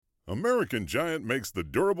American Giant makes the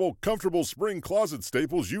durable, comfortable spring closet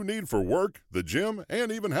staples you need for work, the gym,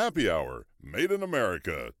 and even happy hour. Made in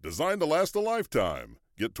America, designed to last a lifetime.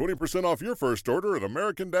 Get 20% off your first order at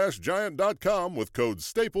american-giant.com with code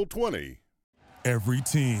STAPLE20. Every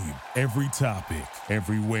team, every topic,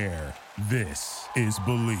 everywhere. This is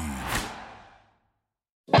Believe.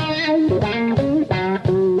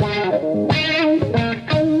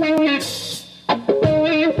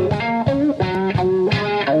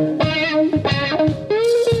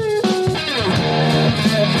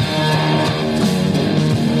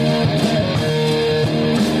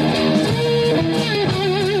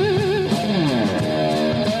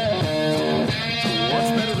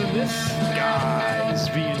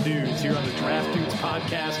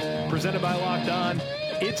 Presented by Locked On.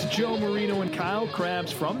 It's Joe Marino and Kyle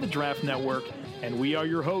Krabs from the Draft Network, and we are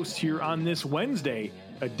your hosts here on this Wednesday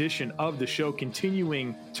edition of the show,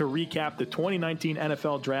 continuing to recap the 2019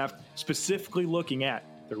 NFL Draft, specifically looking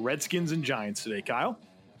at the Redskins and Giants today. Kyle,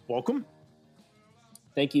 welcome.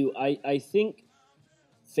 Thank you. I think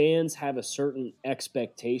fans have a certain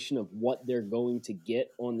expectation of what they're going to get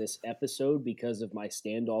on this episode because of my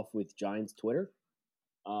standoff with Giants Twitter.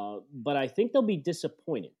 But I think they'll be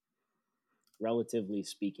disappointed, relatively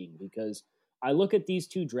speaking, because I look at these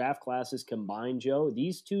two draft classes combined, Joe.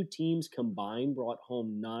 These two teams combined brought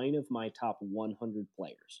home 9 of my top 100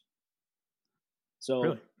 players. So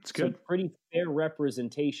really? It's good. It's a pretty fair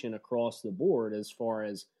representation across the board as far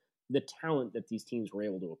as the talent that these teams were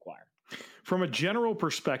able to acquire. From a general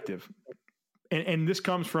perspective, and this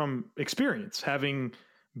comes from experience, having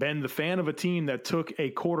been the fan of a team that took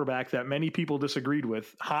a quarterback that many people disagreed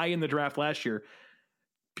with high in the draft last year,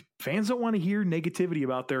 fans don't want to hear negativity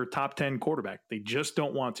about their top 10 quarterback. They just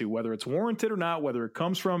don't want to, whether it's warranted or not, whether it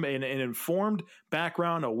comes from an informed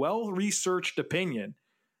background, a well-researched opinion.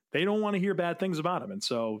 They don't want to hear bad things about him. And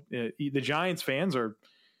so the Giants fans are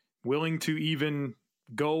willing to even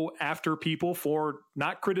go after people for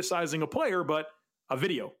not criticizing a player, but a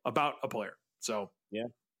video about a player. So yeah,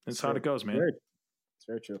 that's how it goes, man. It's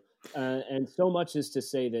very true. And so much is to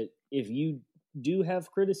say that if you do have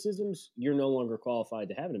criticisms, you're no longer qualified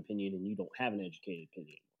to have an opinion, and you don't have an educated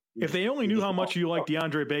opinion. If they only knew how much you like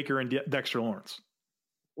DeAndre Baker and Dexter Lawrence.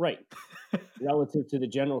 Right. Relative to the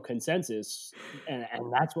general consensus, and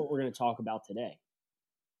that's what we're going to talk about today.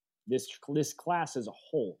 This class as a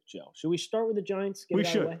whole, Joe. Should we start with the Giants? We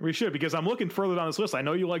should, because I'm looking further down this list. I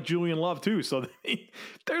know you like Julian Love too, so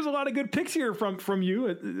there's a lot of good picks here from you,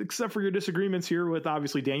 except for your disagreements here with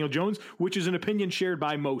obviously Daniel Jones, which is an opinion shared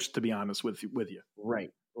by most, to be honest with you.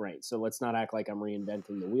 Right. So let's not act like I'm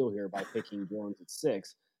reinventing the wheel here by picking Jones at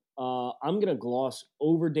 6. I'm going to gloss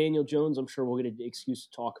over Daniel Jones. I'm sure we'll get an excuse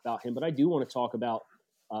to talk about him, but I do want to talk about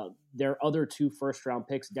their other 2 first-round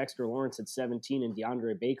picks, Dexter Lawrence at 17 and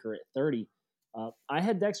DeAndre Baker at 30. I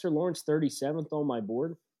had Dexter Lawrence 37th on my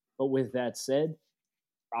board, but with that said,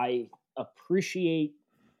 I appreciate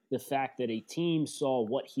the fact that a team saw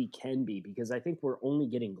what he can be, because I think we're only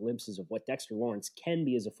getting glimpses of what Dexter Lawrence can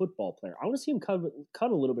be as a football player. I want to see him cut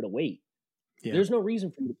a little bit of weight. Yeah. There's no reason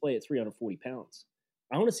for him to play at 340 pounds.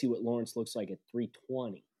 I want to see what Lawrence looks like at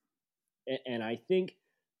 320. And I think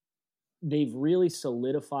they've really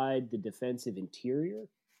solidified the defensive interior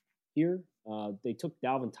here. They took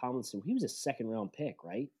Dalvin Tomlinson. He was a second-round pick,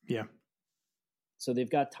 right? Yeah. So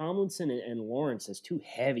they've got Tomlinson and Lawrence as 2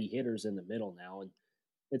 heavy hitters in the middle now, and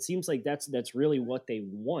it seems like that's really what they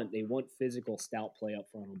want. They want physical, stout play up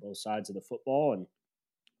front on both sides of the football, and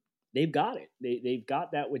they've got it. They've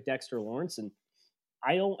got that with Dexter Lawrence, and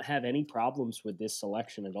I don't have any problems with this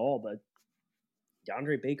selection at all. But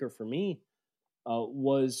DeAndre Baker, for me,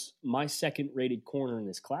 was my second-rated corner in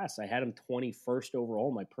this class. I had him 21st overall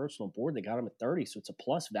on my personal board. They got him at 30, so it's a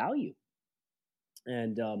plus value.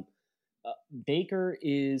 And Baker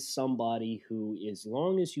is somebody who, as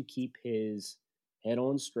long as you keep his head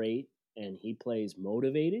on straight and he plays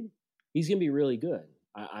motivated, he's going to be really good.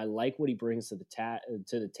 I like what he brings to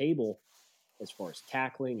the table as far as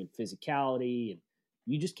tackling and physicality. And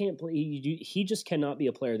you just can't play. He just cannot be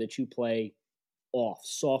a player that you play off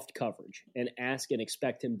soft coverage and ask and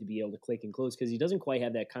expect him to be able to click and close, because he doesn't quite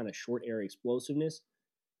have that kind of short area explosiveness.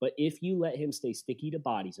 But if you let him stay sticky to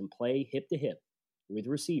bodies and play hip to hip with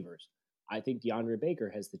receivers, I think DeAndre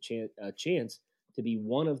Baker has the chance to be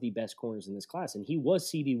one of the best corners in this class. And he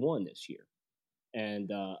was CB1 this year.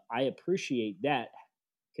 And I appreciate that,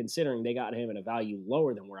 considering they got him at a value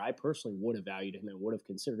lower than where I personally would have valued him and would have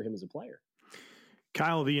considered him as a player.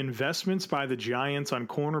 Kyle, the investments by the Giants on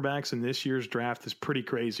cornerbacks in this year's draft is pretty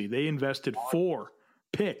crazy. They invested 4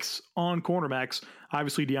 picks on cornerbacks.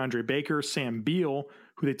 Obviously, DeAndre Baker, Sam Beal,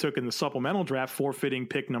 who they took in the supplemental draft, forfeiting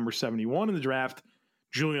pick number 71 in the draft.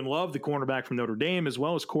 Julian Love, the cornerback from Notre Dame, as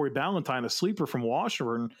well as Corey Ballantyne, a sleeper from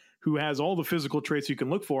Washington, who has all the physical traits you can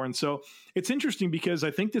look for. And so it's interesting because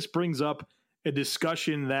I think this brings up a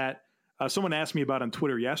discussion that someone asked me about on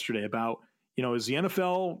Twitter yesterday about, is the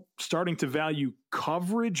NFL starting to value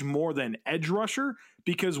coverage more than edge rusher?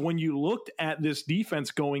 Because when you looked at this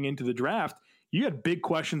defense going into the draft, you had big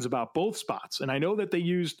questions about both spots. And I know that they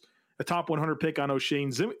used a top 100 pick on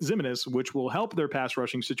O'Shane Ximines, which will help their pass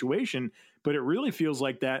rushing situation. But it really feels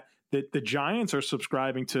like that the Giants are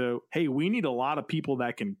subscribing to, hey, we need a lot of people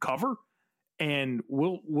that can cover, and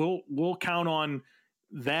we'll count on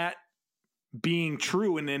that being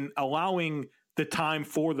true and then allowing the time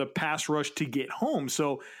for the pass rush to get home.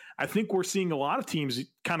 So I think we're seeing a lot of teams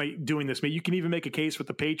kind of doing this. You can even make a case with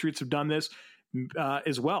the Patriots have done this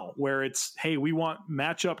as well, where it's, hey, we want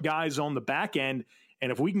matchup guys on the back end.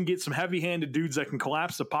 And if we can get some heavy-handed dudes that can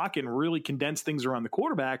collapse the pocket and really condense things around the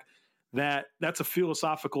quarterback, that's a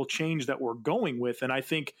philosophical change that we're going with. And I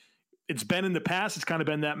think it's been in the past, it's kind of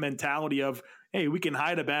been that mentality of, hey, we can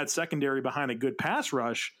hide a bad secondary behind a good pass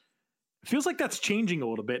rush. It feels like that's changing a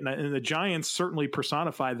little bit. And the Giants certainly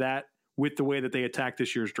personify that with the way that they attack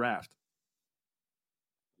this year's draft.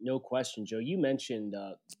 No question, Joe. You mentioned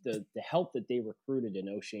the help that they recruited in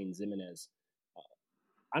O'Shane Ximines.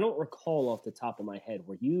 I don't recall off the top of my head.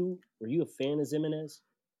 Were you a fan of Ximines?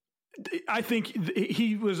 I think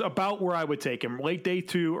he was about where I would take him. Late day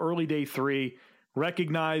 2, early day 3.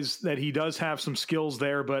 Recognize that he does have some skills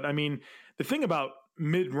there, but I mean, the thing about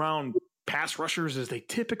mid-round pass rushers is they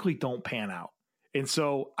typically don't pan out. And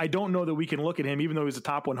so I don't know that we can look at him, even though he's a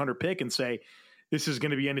top 100 pick, and say this is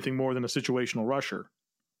going to be anything more than a situational rusher.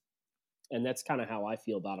 And that's kind of how I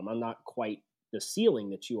feel about him. I'm not quite the ceiling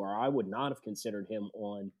that you are. I would not have considered him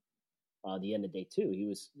on the end of day 2. He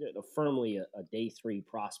was firmly a day 3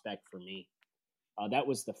 prospect for me. That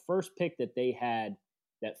was the first pick that they had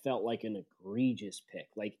that felt like an egregious pick.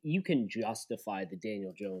 Like, you can justify the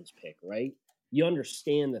Daniel Jones pick, right? You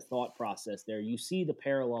understand the thought process there. You see the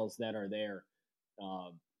parallels that are there.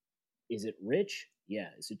 Is it rich? Yeah.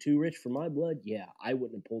 Is it too rich for my blood? Yeah. I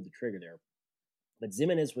wouldn't have pulled the trigger there. But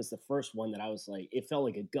Ximines was the first one that I was like, it felt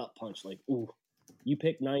like a gut punch. Like, ooh, you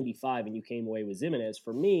picked 95 and you came away with Ximines.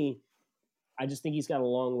 For me, I just think he's got a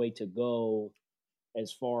long way to go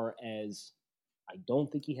as far as I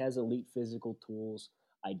don't think he has elite physical tools.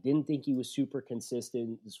 I didn't think he was super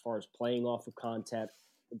consistent as far as playing off of contact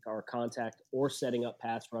or setting up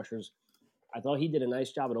pass rushers. I thought he did a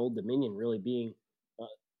nice job at Old Dominion, really being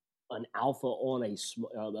an alpha on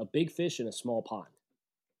a big fish in a small pond.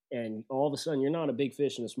 And all of a sudden, you're not a big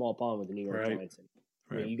fish in a small pond with the New York Giants.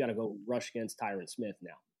 Right. You got to go rush against Tyron Smith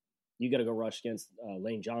now. You got to go rush against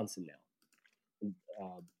Lane Johnson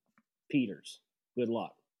now. Peters, good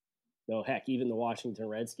luck. No, heck, even the Washington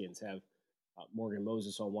Redskins have Morgan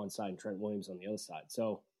Moses on one side and Trent Williams on the other side.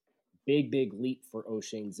 So big leap for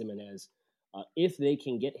O'Shane Ximines. If they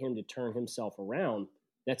can get him to turn himself around,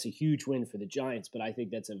 that's a huge win for the Giants, but I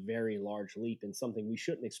think that's a very large leap and something we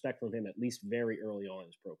shouldn't expect from him, at least very early on in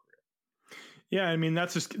his pro career. Yeah, I mean,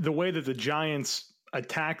 that's just the way that the Giants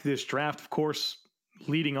attack this draft, of course,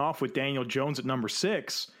 leading off with Daniel Jones at number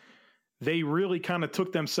 6. They really kind of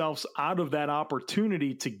took themselves out of that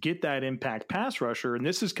opportunity to get that impact pass rusher, and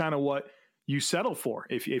this is kind of what you settle for.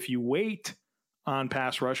 If you wait on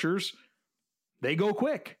pass rushers, they go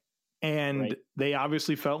quick. And They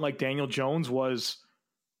obviously felt like Daniel Jones was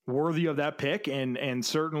worthy of that pick and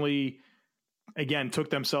certainly, again, took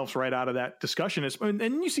themselves right out of that discussion.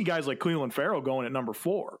 And you see guys like Cleveland Farrell going at number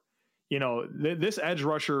 4. This edge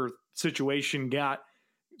rusher situation got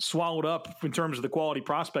swallowed up in terms of the quality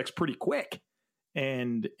prospects pretty quick.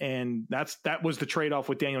 And that was the trade-off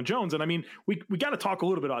with Daniel Jones. And I mean, we got to talk a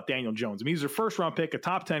little bit about Daniel Jones. I mean, he's a first-round pick, a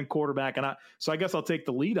top 10 quarterback, so I guess I'll take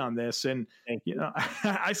the lead on this. And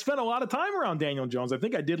I spent a lot of time around Daniel Jones. I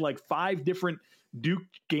think I did like 5 different Duke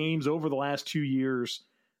games over the last 2 years.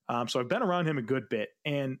 So I've been around him a good bit.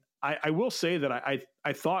 And I will say that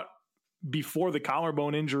I thought before the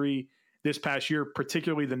collarbone injury this past year,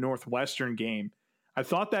 particularly the Northwestern game, I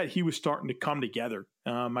thought that he was starting to come together.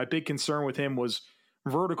 My big concern with him was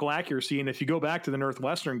vertical accuracy. And if you go back to the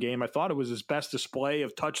Northwestern game, I thought it was his best display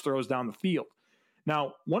of touch throws down the field.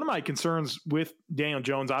 Now, one of my concerns with Daniel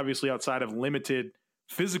Jones, obviously outside of limited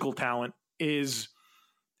physical talent, is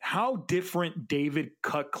how different David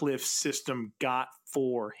Cutcliffe's system got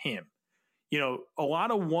for him. A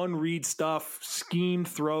lot of one read stuff, scheme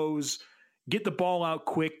throws, get the ball out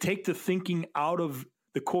quick, take the thinking out of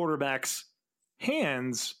the quarterback's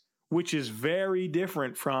hands, which is very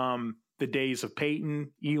different from the days of Peyton,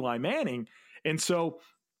 Eli Manning. And so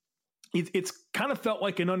it's kind of felt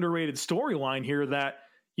like an underrated storyline here that,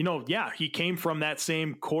 he came from that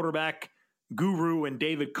same quarterback guru and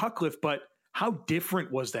David Cutcliffe, but how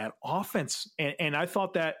different was that offense? And I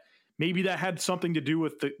thought that maybe that had something to do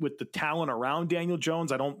with the talent around Daniel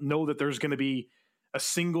Jones. I don't know that there's going to be a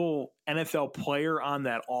single NFL player on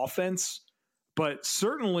that offense, but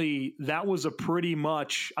certainly that was a pretty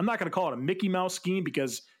much, I'm not going to call it a Mickey Mouse scheme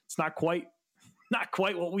because it's not quite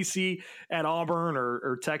what we see at Auburn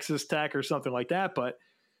or Texas Tech or something like that. But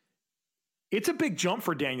it's a big jump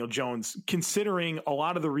for Daniel Jones, considering a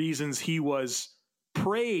lot of the reasons he was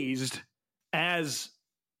praised as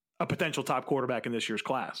a potential top quarterback in this year's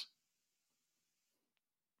class.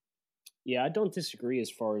 Yeah, I don't disagree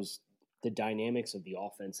as far as the dynamics of the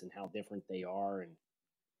offense and how different they are. And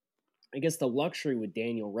I guess the luxury with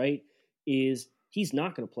Daniel, right, is he's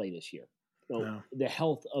not going to play this year. No. The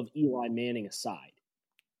health of Eli Manning aside,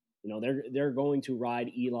 they're going to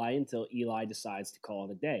ride Eli until Eli decides to call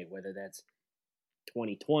it a day, whether that's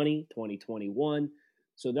 2020, 2021.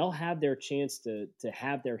 So they'll have their chance to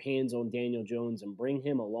have their hands on Daniel Jones and bring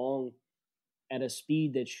him along at a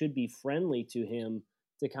speed that should be friendly to him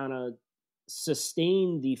to kind of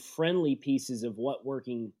sustain the friendly pieces of what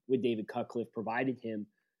working with David Cutcliffe provided him,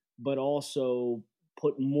 but also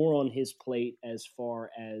put more on his plate as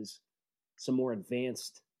far as some more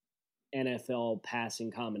advanced NFL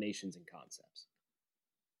passing combinations and concepts.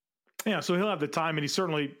 Yeah, so he'll have the time, and he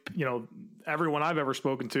certainly, everyone I've ever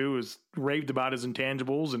spoken to has raved about his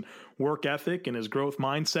intangibles and work ethic and his growth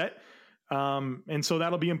mindset. And so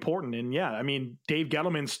that'll be important. And yeah, I mean, Dave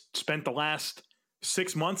Gettleman spent the last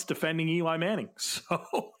 6 months defending Eli Manning.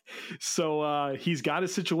 So he's got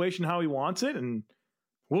his situation how he wants it, and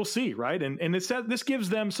we'll see, right? And this gives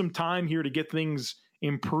them some time here to get things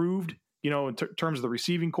improved, in terms of the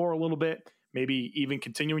receiving core a little bit, maybe even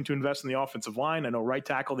continuing to invest in the offensive line. I know right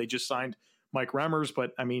tackle, they just signed Mike Remmers,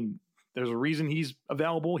 but I mean, there's a reason he's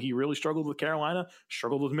available. He really struggled with Carolina,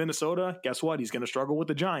 struggled with Minnesota. Guess what? He's going to struggle with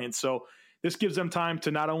the Giants. So this gives them time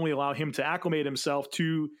to not only allow him to acclimate himself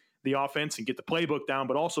to the offense and get the playbook down,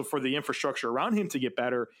 but also for the infrastructure around him to get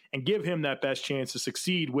better and give him that best chance to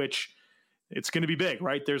succeed, which it's going to be big,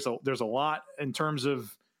 right? There's a lot in terms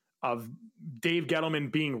of Dave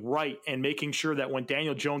Gettleman being right and making sure that when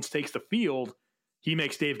Daniel Jones takes the field, he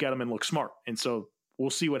makes Dave Gettleman look smart. And so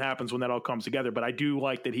we'll see what happens when that all comes together. But I do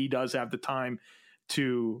like that he does have the time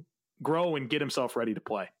to grow and get himself ready to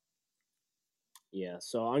play. Yeah,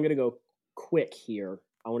 so I'm going to go quick here.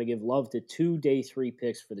 I want to give love to 2 day 3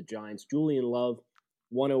 picks for the Giants. Julian Love,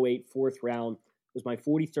 108, 4th round, was my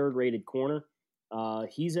 43rd rated corner.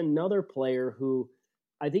 He's another player who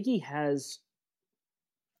I think he has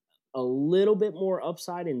a little bit more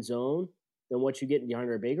upside in zone than what you get in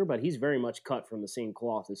DeAndre Baker, but he's very much cut from the same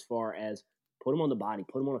cloth as far as put him on the body,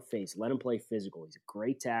 put him on a face, let him play physical. He's a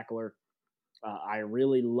great tackler. I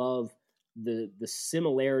really love the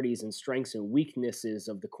similarities and strengths and weaknesses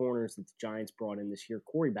of the corners that the Giants brought in this year.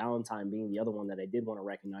 Corey Ballantyne being the other one that I did want to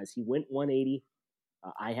recognize. He went 180.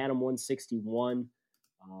 I had him 161.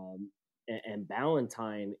 And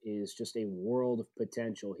Ballantyne is just a world of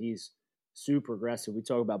potential. He's super aggressive. We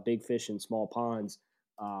talk about big fish in small ponds.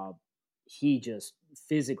 He just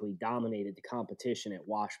physically dominated the competition at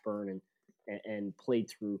Washburn and played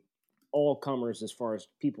through all comers as far as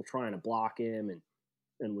people trying to block him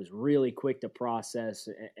and was really quick to process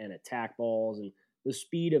and attack balls. And the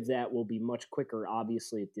speed of that will be much quicker,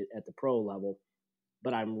 obviously, at the pro level.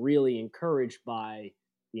 But I'm really encouraged by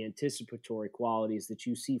the anticipatory qualities that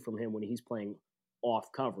you see from him when he's playing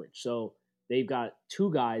off coverage. So they've got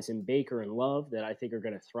 2 guys in Baker and Love that I think are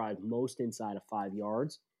going to thrive most inside of 5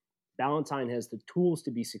 yards. Ballantyne has the tools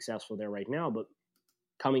to be successful there right now, but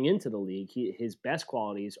coming into the league, his best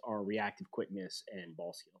qualities are reactive quickness and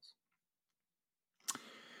ball skills.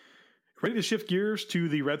 Ready to shift gears to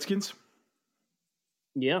the Redskins?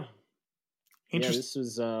 Yeah.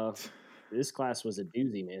 This class was a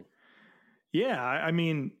doozy, man. Yeah, I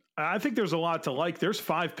mean, I think there's a lot to like. There's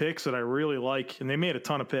 5 picks that I really like, and they made a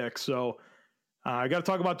ton of picks. So I got to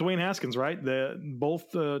talk about Dwayne Haskins, right?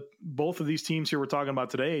 Both of these teams here we're talking about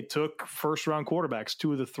today took first-round quarterbacks.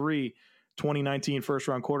 2 of the 3 2019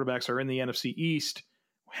 first-round quarterbacks are in the NFC East.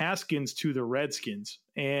 Haskins to the Redskins,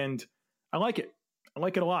 and I like it. I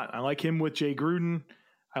like it a lot. I like him with Jay Gruden.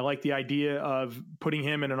 I like the idea of putting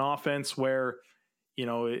him in an offense where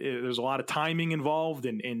there's a lot of timing involved.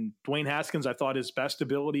 And Dwayne Haskins, I thought his best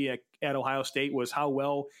ability at Ohio State was how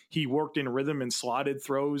well he worked in rhythm and slotted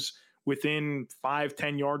throws within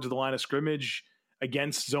 5-10 yards of the line of scrimmage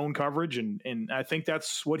against zone coverage. And I think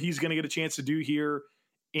that's what he's going to get a chance to do here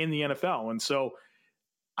in the NFL. And so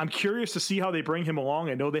I'm curious to see how they bring him along.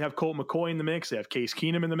 I know they have Colt McCoy in the mix. They have Case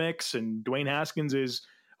Keenum in the mix, and Dwayne Haskins is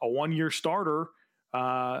a one-year starter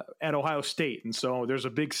at Ohio State. And so there's a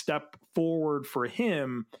big step forward for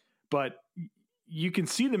him, but you can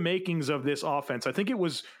see the makings of this offense. I think it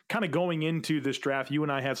was kind of going into this draft. You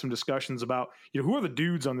and I had some discussions about, who are the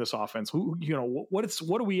dudes on this offense? Who, what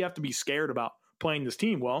do we have to be scared about playing this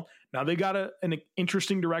team? Well, now they got an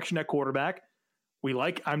interesting direction at quarterback.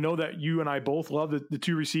 I know that you and I both love the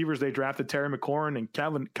two receivers they drafted, Terry McLaurin and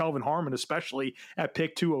Kelvin Harmon, especially at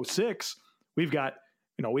pick 206. We've got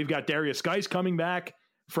Darius Geis coming back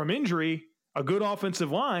from injury, a good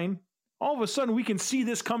offensive line. All of a sudden we can see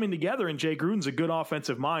this coming together, and Jay Gruden's a good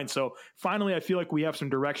offensive mind. So finally, I feel like we have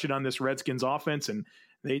some direction on this Redskins offense, and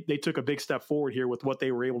they took a big step forward here with what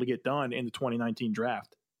they were able to get done in the 2019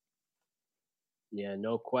 draft. Yeah,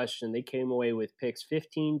 no question. They came away with picks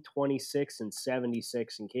 15, 26, and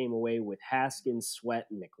 76, and came away with Haskins, Sweat,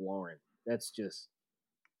 and McLaurin. That's just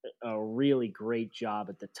a really great job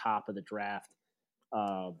at the top of the draft.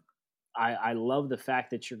 I love the fact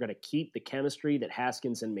that you're going to keep the chemistry that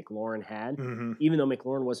Haskins and McLaurin had, even though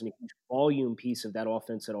McLaurin wasn't a huge volume piece of that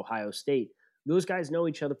offense at Ohio State. Those guys know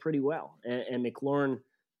each other pretty well, and McLaurin,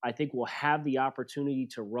 I think, will have the opportunity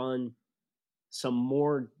to run some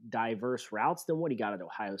more diverse routes than what he got at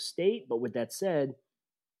Ohio State. But with that said,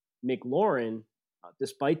 McLaurin,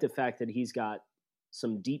 despite the fact that he's got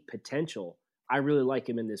some deep potential, I really like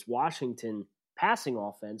him in this Washington passing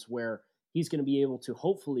offense where he's going to be able to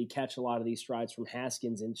hopefully catch a lot of these strides from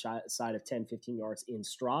Haskins inside of 10, 15 yards in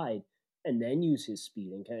stride, and then use his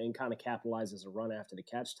speed and kind of capitalize as a run after the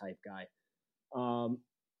catch type guy.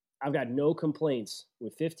 I've got no complaints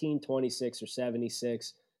with 15, 26, or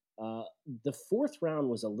 76. The fourth round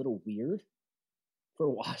was a little weird for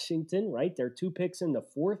Washington, right? There are two picks in the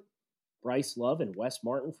fourth, Bryce Love and Wes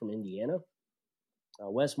Martin from Indiana.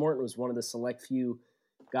 Wes Martin was one of the select few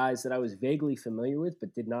guys that I was vaguely familiar with,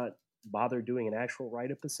 but did not bother doing an actual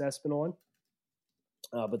write-up assessment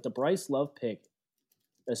on. But the Bryce Love pick,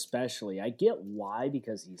 especially, I get why,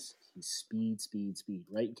 because he's speed,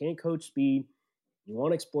 right? You can't coach speed. You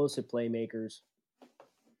want explosive playmakers.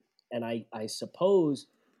 And I suppose,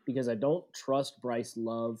 because I don't trust Bryce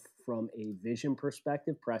Love from a vision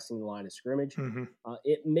perspective, pressing the line of scrimmage,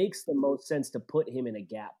 it makes the most sense to put him in a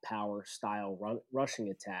gap power style rushing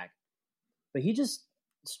attack. But he just,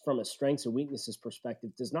 from a strengths and weaknesses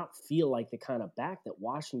perspective, does not feel like the kind of back that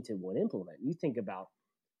Washington would implement. You think about,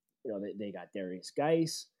 they got Darius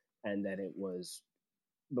Geis, and then it was,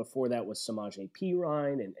 before that was Samaje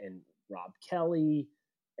Perine and Rob Kelly,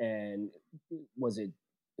 and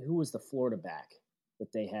who was the Florida back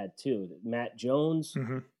that they had too? Matt Jones.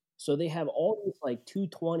 So they have all these like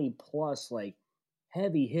 220 plus like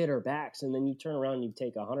heavy hitter backs, and then you turn around and you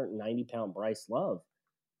take 190-pound Bryce Love.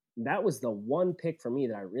 That was the one pick for me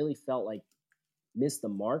that I really felt like missed the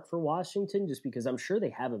mark for Washington, just because I'm sure they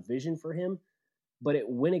have a vision for him, but it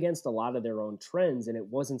went against a lot of their own trends, and it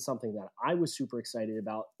wasn't something that I was super excited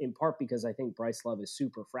about, in part because I think Bryce Love is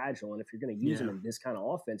super fragile, and if you're going to use him in this kind of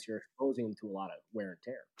offense, you're exposing him to a lot of wear and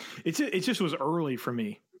tear. It just was early for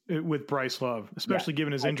me with Bryce Love, especially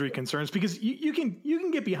given his injury concerns, because you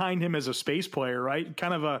can get behind him as a space player, right?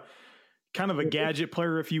 Kind of a gadget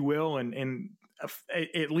player, if you will, and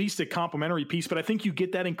at least a complimentary piece. But I think you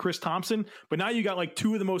get that in Chris Thompson. But now you got like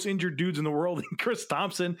two of the most injured dudes in the world in Chris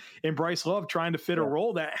Thompson and Bryce Love trying to fit a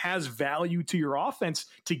role that has value to your offense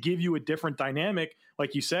to give you a different dynamic.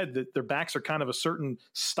 Like you said, that their backs are kind of a certain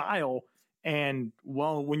style. And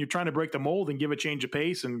well, when you're trying to break the mold and give a change of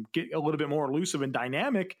pace and get a little bit more elusive and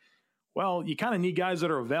dynamic, well, you kind of need guys that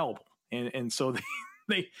are available. And so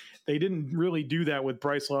they didn't really do that with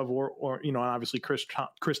Bryce Love or obviously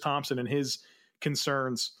Chris Thompson and his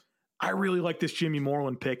concerns. I really like this Jimmy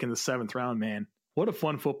Moreland pick in the 7th round, man. What a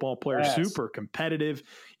fun football player. Yes. Super competitive.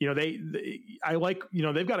 I like,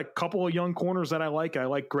 they've got a couple of young corners that I like. I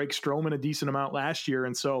like Greg Stroman a decent amount last year.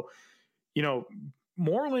 And so,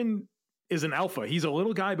 Moreland is an alpha. He's a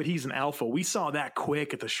little guy, but he's an alpha. We saw that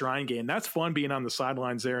quick at the Shrine game. That's fun being on the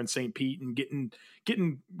sidelines there in St. Pete and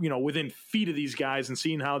getting, within feet of these guys and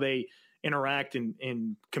seeing how they interact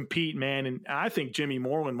and compete, man. And I think Jimmy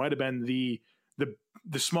Moreland might've been the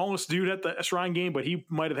smallest dude at the Shrine game, but he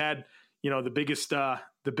might've had,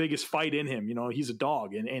 the biggest fight in him. He's a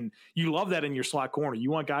dog, and you love that in your slot corner.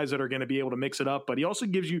 You want guys that are going to be able to mix it up, but he also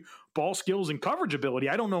gives you ball skills and coverage ability.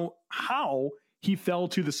 I don't know how he fell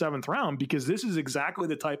to the 7th round, because this is exactly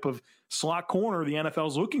the type of slot corner the NFL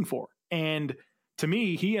is looking for. And to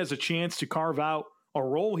me, he has a chance to carve out a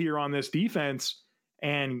role here on this defense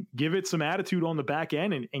and give it some attitude on the back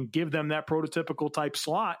end and give them that prototypical type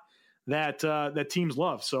slot that teams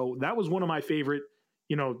love. So that was one of my favorite,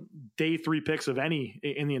 day 3 picks of any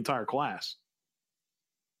in the entire class.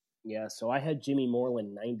 Yeah, so I had Jimmy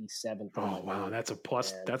Moreland 97th. Oh, wow, that's a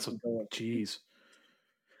plus. That's a geez.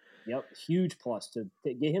 Yep, huge plus to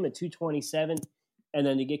get him at 227, and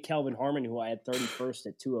then to get Kelvin Harmon, who I had 31st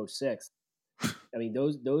at 206. I mean,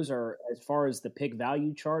 those are, as far as the pick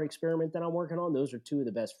value chart experiment that I'm working on, those are 2 of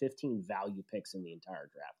the best 15 value picks in the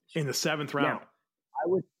entire draft. In the 7th round. Now, I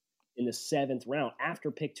would in the 7th round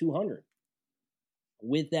after pick 200.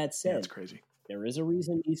 With that said, that's crazy. There is a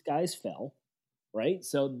reason these guys fell, right?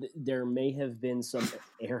 So there may have been some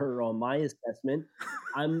error on my assessment.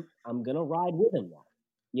 I'm gonna ride with him now.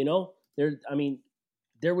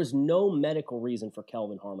 There was no medical reason for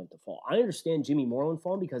Kelvin Harmon to fall. I understand Jimmy Moreland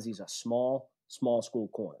falling because he's a small school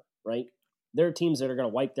corner, right? There are teams that are going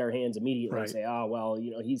to wipe their hands immediately and say, "Oh, well,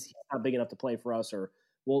 he's not big enough to play for us," or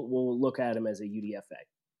we'll look at him as a UDFA.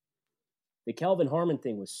 The Kelvin Harmon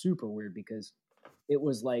thing was super weird because it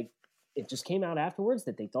was like it just came out afterwards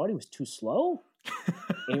that they thought he was too slow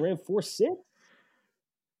and he ran 4.6.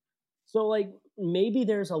 So, like, maybe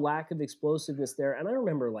there's a lack of explosiveness there. And I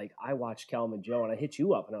remember, like, I watched Kelvin and Joe, and I hit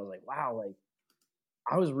you up, and I was like, wow, like,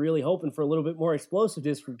 I was really hoping for a little bit more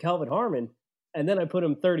explosiveness from Kelvin Harmon. And then I put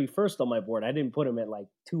him 31st on my board. I didn't put him at, like,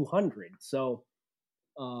 200. So,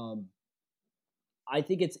 I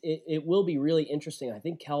think it will be really interesting. I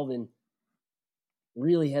think Kelvin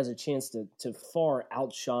really has a chance to far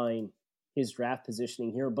outshine his draft positioning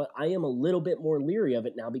here, but I am a little bit more leery of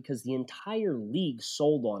it now because the entire league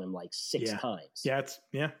sold on him like 6 times.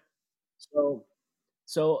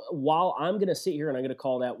 So while I'm going to sit here and I'm going to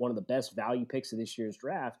call that one of the best value picks of this year's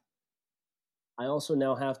draft, I also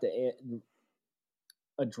now have to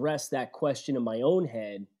address that question in my own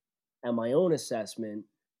head and my own assessment,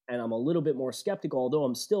 and I'm a little bit more skeptical, although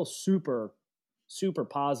I'm still super, super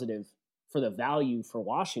positive for the value for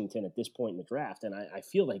Washington at this point in the draft. And I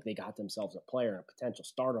feel like they got themselves a player and a potential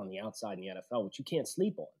starter on the outside in the NFL, which you can't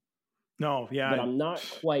sleep on. No, yeah. But I'm not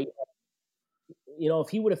quite, if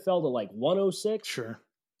he would have fell to like 106, sure,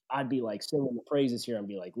 I'd be like singing the praises here and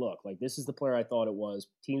be like, look, like this is the player I thought it was.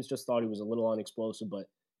 Teams just thought he was a little unexplosive, but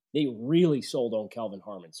they really sold on Kelvin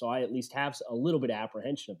Harmon. So I at least have a little bit of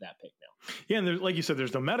apprehension of that pick now. Yeah, and like you said,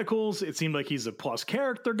 there's no medicals. It seemed like he's a plus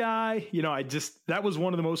character guy. That was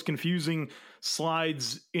one of the most confusing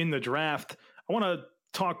slides in the draft. I want to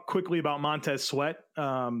talk quickly about Montez Sweat,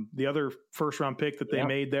 the other first-round pick that they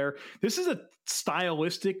made there. This is a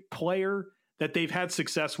stylistic player that they've had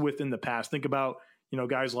success with in the past. Think about,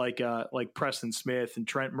 guys like Preston Smith and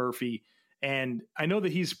Trent Murphy. And I know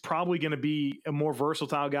that he's probably going to be a more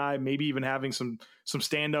versatile guy, maybe even having some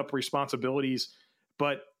stand-up responsibilities.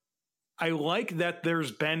 But I like that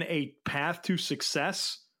there's been a path to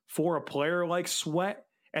success for a player like Sweat,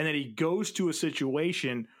 and that he goes to a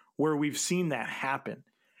situation where we've seen that happen.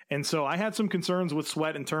 And so I had some concerns with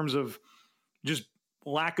Sweat in terms of just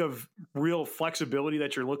lack of real flexibility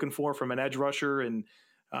that you're looking for from an edge rusher, and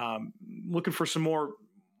looking for some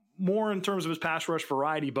more in terms of his pass rush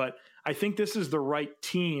variety. But I think this is the right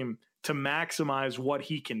team to maximize what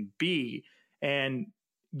he can be, and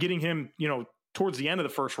getting him, towards the end of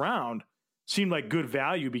the first round seemed like good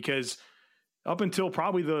value, because up until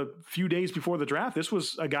probably the few days before the draft, this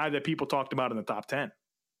was a guy that people talked about in the top 10.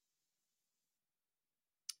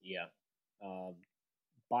 Yeah.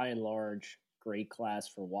 By and large, great class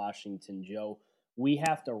for Washington, Joe. We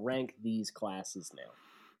have to rank these classes now.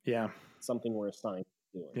 Yeah. Something we're assigned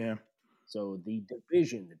to doing. Yeah. So the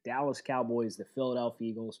division, the Dallas Cowboys, the Philadelphia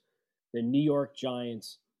Eagles, the New York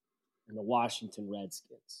Giants, and the Washington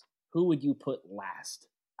Redskins. Who would you put last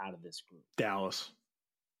out of this group? Dallas.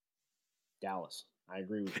 I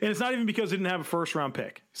agree with you. And it's not even because they didn't have a first-round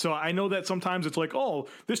pick. So I know that sometimes it's like, oh,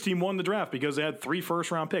 this team won the draft because they had 3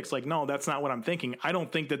 first-round picks. Like, no, that's not what I'm thinking. I don't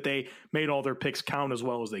think that they made all their picks count as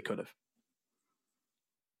well as they could have.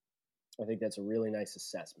 I think that's a really nice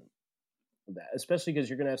assessment of that, especially because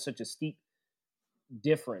you're going to have such a steep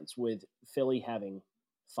difference with Philly having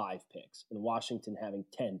 5 picks and Washington having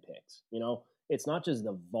 10 picks. It's not just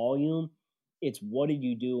the volume, it's what did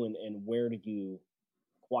you do and where did you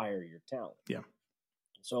acquire your talent. Yeah.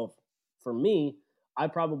 So for me, I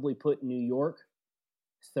probably put New York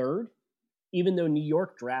 3rd, even though New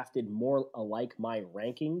York drafted more alike my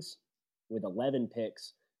rankings with 11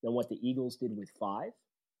 picks than what the Eagles did with 5.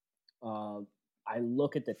 I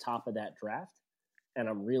look at the top of that draft, and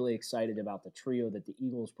I'm really excited about the trio that the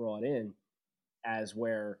Eagles brought in, as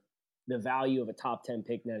where the value of a top 10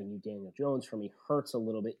 pick netting you Daniel Jones for me hurts a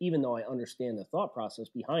little bit, even though I understand the thought process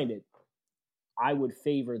behind it. I would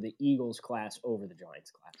favor the Eagles class over the Giants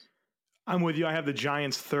class. I'm with you. I have the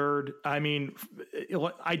Giants third. I mean,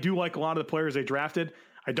 I do like a lot of the players they drafted.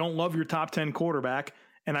 I don't love your top 10 quarterback,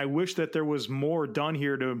 and I wish that there was more done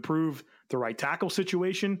here to improve the right tackle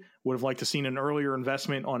situation. Would have liked to seen an earlier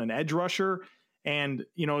investment on an edge rusher. And,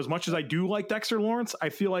 as much as I do like Dexter Lawrence, I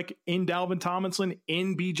feel like in Dalvin Tomlinson,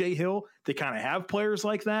 in BJ Hill, they kind of have players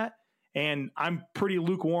like that. And I'm pretty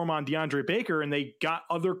lukewarm on DeAndre Baker, and they got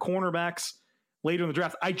other cornerbacks later in the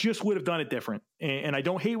draft. I just would have done it different. And I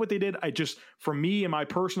don't hate what they did. For me and my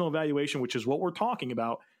personal evaluation, which is what we're talking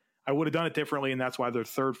about, I would have done it differently. And that's why they're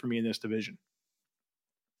third for me in this division.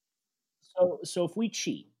 So if we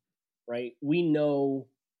cheat, right, we know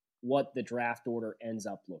what the draft order ends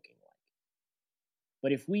up looking like.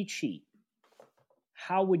 But if we cheat,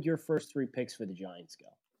 how would your first 3 picks for the Giants go?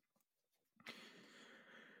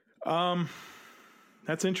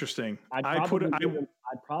 That's interesting. I'd probably give him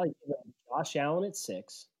Josh Allen at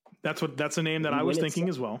 6. That's a name that I was thinking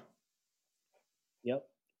as well. Yep.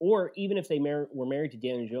 Or even if they were married to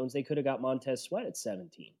Daniel Jones, they could have got Montez Sweat at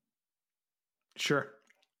 17. Sure.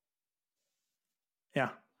 Yeah,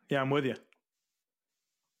 I'm with you.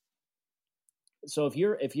 So if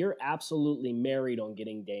you're absolutely married on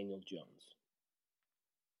getting Daniel Jones,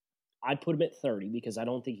 I'd put him at 30 because I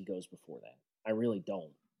don't think he goes before that. I really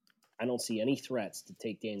don't. I don't see any threats to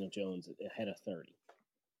take Daniel Jones ahead of 30.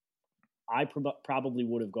 I probably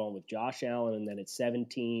would have gone with Josh Allen, and then at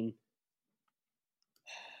 17,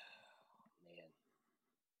 man,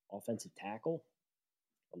 offensive tackle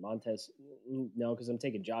or Montez? No, because I'm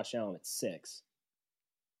taking Josh Allen at 6.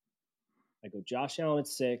 I go Josh Allen at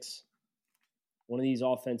 6. One of these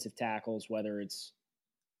offensive tackles, whether it's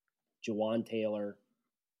Jawan Taylor,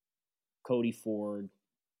 Cody Ford,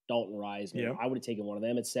 Dalton Reisner. Yep. I would have taken one of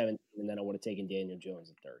them at 17, and then I would have taken Daniel Jones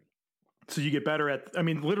at 30. So you get better at,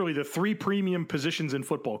 literally the 3 premium positions in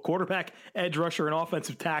football: quarterback, edge rusher, and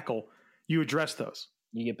offensive tackle. You address those.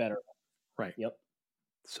 You get better. Right. Yep.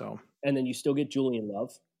 So. And then you still get Julian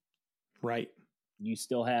Love. Right. You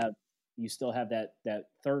still have that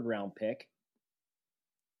 3rd round pick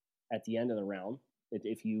at the end of the round.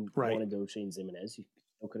 If you wanted O'Shane Ximines, you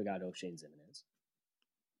still could have got O'Shane Ximines.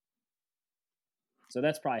 So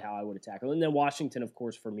that's probably how I would have tackled. And then Washington, of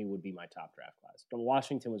course, for me would be my top draft class. But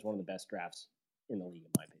Washington was one of the best drafts in the league,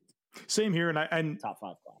 in my opinion. Same here, and top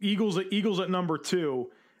 5 class. Eagles at number 2.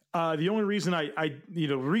 The only reason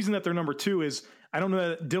the reason that they're number 2 is I don't know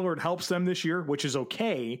that Dillard helps them this year, which is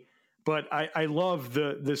okay. But I love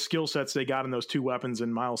the skill sets they got in those 2 weapons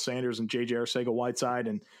in Miles Sanders and J.J. Arcega-Whiteside,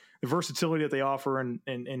 and the versatility that they offer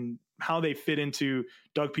and how they fit into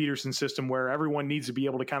Doug Peterson's system, where everyone needs to be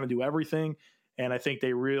able to kind of do everything. And I think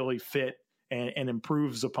they really fit and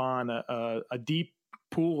improves upon a deep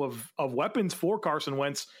pool of weapons for Carson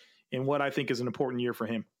Wentz in what I think is an important year for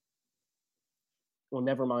him. Well,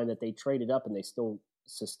 never mind that they traded up and they still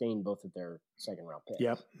sustained both of their 2nd round picks.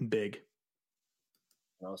 Yep, big.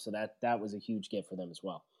 So that was a huge get for them as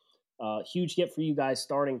well. Huge get for you guys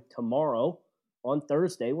starting tomorrow. On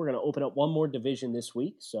Thursday, we're going to open up one more division this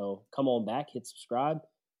week. So come on back, hit subscribe,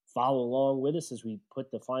 follow along with us as we put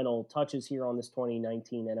the final touches here on this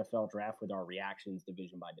 2019 NFL Draft with our reactions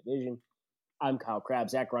division by division. I'm Kyle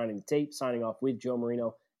Krabs at Grinding the Tape, signing off with Joe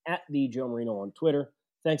Marino at the Joe Marino on Twitter.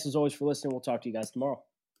 Thanks as always for listening. We'll talk to you guys tomorrow.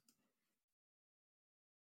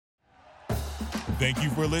 Thank you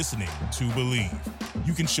for listening to Believe.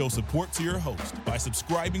 You can show support to your host by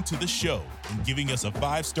subscribing to the show and giving us a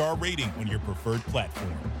 5-star rating on your preferred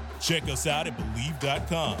platform. Check us out at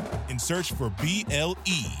Believe.com and search for BLEAV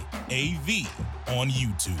on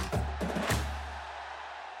YouTube.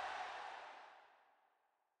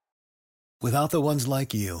 Without the ones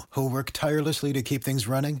like you, who work tirelessly to keep things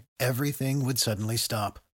running, everything would suddenly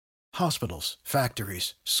stop. Hospitals,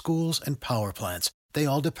 factories, schools, and power plants, they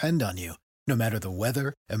all depend on you. No matter the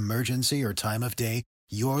weather, emergency, or time of day,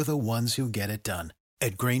 you're the ones who get it done.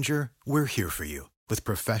 At Grainger, we're here for you with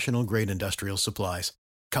professional-grade industrial supplies.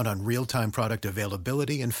 Count on real-time product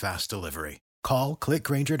availability and fast delivery. Call, click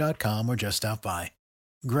Grainger.com, or just stop by.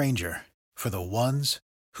 Grainger, for the ones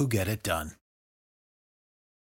who get it done.